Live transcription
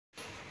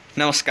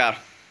नमस्कार।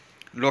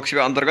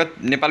 लोकसेवा अन्तर्गत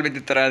नेपाल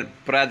विद्युत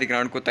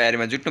प्राधिकरणको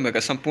तयारीमा जुट्नुभएका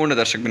सम्पूर्ण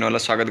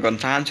दर्शकबिनहरूलाई स्वागत गर्न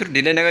चाहन्छु।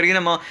 ढिलै नगरिकन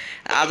म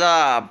आज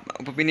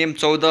उपविनियम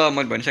 14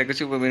 मैले भनिसकेको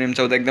छु। उपविनियम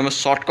 14 एकदमै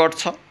सर्टकट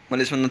छ।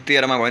 मैले यसमा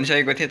 13 मा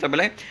भनिसकेको थिएँ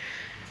तपाईँलाई।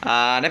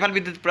 नेपाल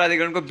विद्युत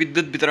प्राधिकरणको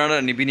विद्युत वितरण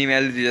र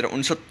विनियामवली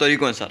 2069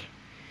 को अनुसार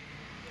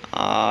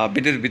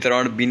विद्युत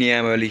वितरण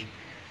विनियामवली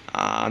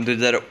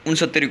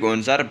 2069 को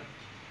अनुसार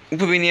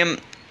उपविनियम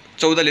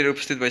 14 लिएर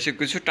उपस्थित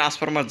भइसकेको छु।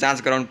 ट्रान्सफर्मर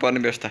जाँच गराउनु पर्ने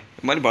व्यवस्था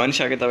मैले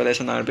भनिसकेँ तपाईँलाई।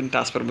 यसमा पनि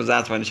ट्रान्सफर्मर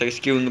जाँच भनिसकेपछि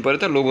के हुनु पर्यो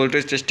त, लो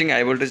voltage testing,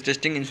 high voltage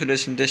testing,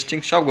 insulation testing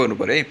सब गर्नु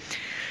पर्यो है।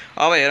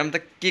 अब हेरौँ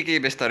त के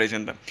व्यवस्था रहेछ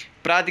नि त।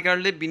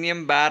 प्राधिकरणले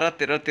विनियम 12,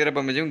 13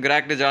 बमोजिम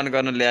ग्राहकले जडान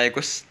गर्न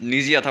ल्याएको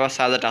निजी अथवा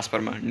साझा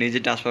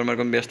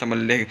ट्रान्सफर्मरको व्यवस्था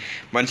मैले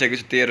भनिसकेको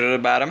छु। 13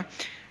 र 12 मा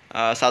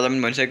साझा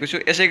पनि भनिसकेको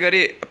छु। यसै गरी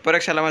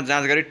प्रयोगशालामा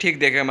जाँच गरी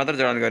ठिक देखेर मात्र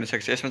जडान गर्न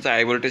सक्छ। यसमा चाहिँ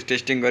हाई भोल्टेज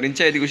टेस्टिङ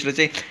गरिन्छ। यदि उसले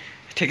चाहिँ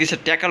ठिकै छ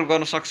ट्याकल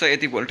गर्न सक्छ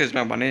यति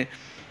भोल्टेजमा भने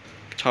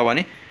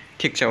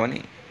ठिक छ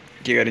भने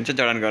के गरिन्छ,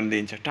 जडान गर्न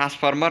दिइन्छ।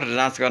 ट्रान्सफर्मर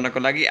जाँच गर्नको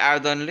लागि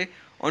आवेदनले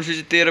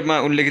अनुसूची 13 मा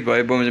उल्लेखित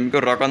भए बमोजिमको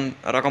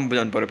रकम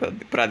बुझाउनु पर्यो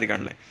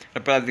प्राधिकरणलाई। र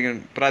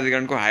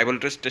प्राधिकरणको हाई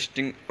भोल्टेज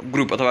टेस्टिङ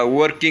ग्रुप अथवा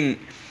वर्किङ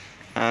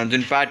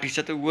जुन पार्टी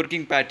छ त्यो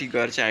वर्किङ पार्टी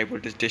गएर चाहिँ हाई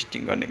भोल्टेज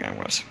टेस्टिङ गर्ने काम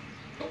गर्छ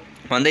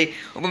भन्दै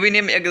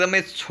उपविनियम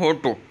एकदमै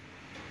छोटो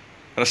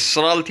र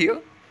सरल थियो।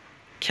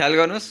 ख्याल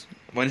गर्नुहोस्,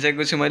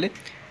 भनिसकेको छु मैले।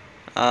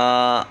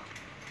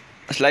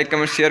 लाइक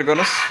कमेन्ट सेयर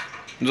गर्नुहोस्,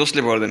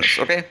 जसले भरिदिनुहोस्।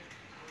 ओके।